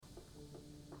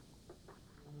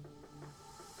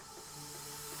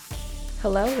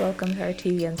Hello, welcome to our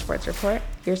TV and Sports Report.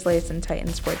 Here's latest in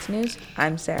Titan sports news.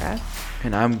 I'm Sarah.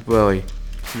 And I'm Willie.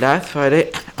 Last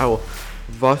Friday, our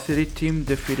varsity team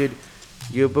defeated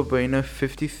Yerba Buena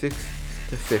 56-6.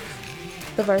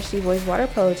 The Varsity Boys Water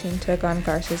Polo team took on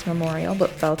Garces Memorial, but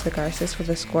fell to Garces with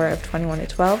a score of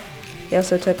 21-12. They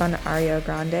also took on Arroyo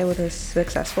Grande with a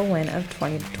successful win of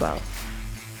 20-12.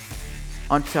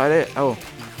 On Saturday, our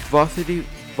Varsity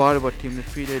Volleyball team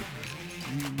defeated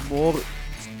more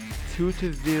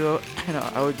 2-0, and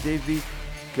our JV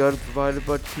Girls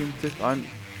Volleyball team took on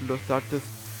Los Altos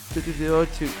 2-0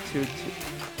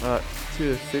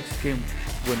 to a 6-game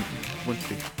win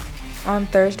streak. On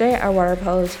Thursday, our water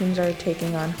polo teams are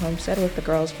taking on Homestead with the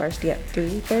Girls Varsity at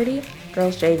 3:30,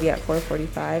 Girls JV at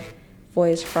 4:45,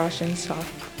 Boys Frosh and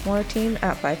sophomore team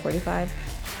at 5:45,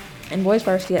 and Boys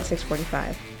Varsity at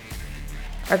 6:45.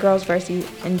 Our Girls Varsity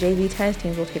and JV tennis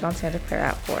teams will take on Santa Clara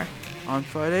at 4. On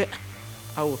Friday,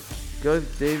 our Girls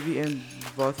JV and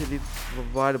Varsity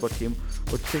Volleyball team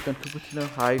will take on Cupertino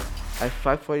High at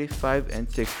 5:45 and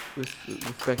 6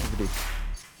 respectively.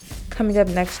 Coming up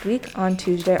next week, on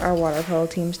Tuesday, our water polo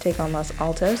teams take on Los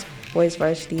Altos. Boys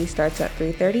Varsity starts at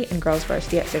 3:30 and Girls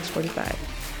Varsity at 6:45.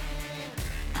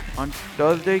 On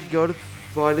Thursday, Girls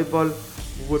Volleyball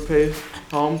will play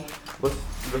home with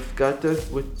Gatos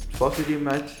with varsity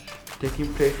match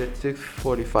taking place at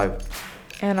 6:45.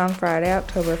 And on Friday,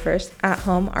 October 1st, at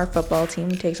home, our football team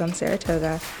takes on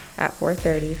Saratoga at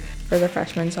 4:30 for the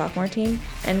freshman-sophomore team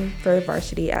and for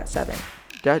varsity at 7.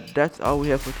 That's all we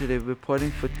have for today. Reporting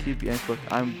for TV and Sports,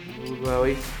 I'm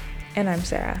Rory. And I'm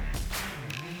Sarah.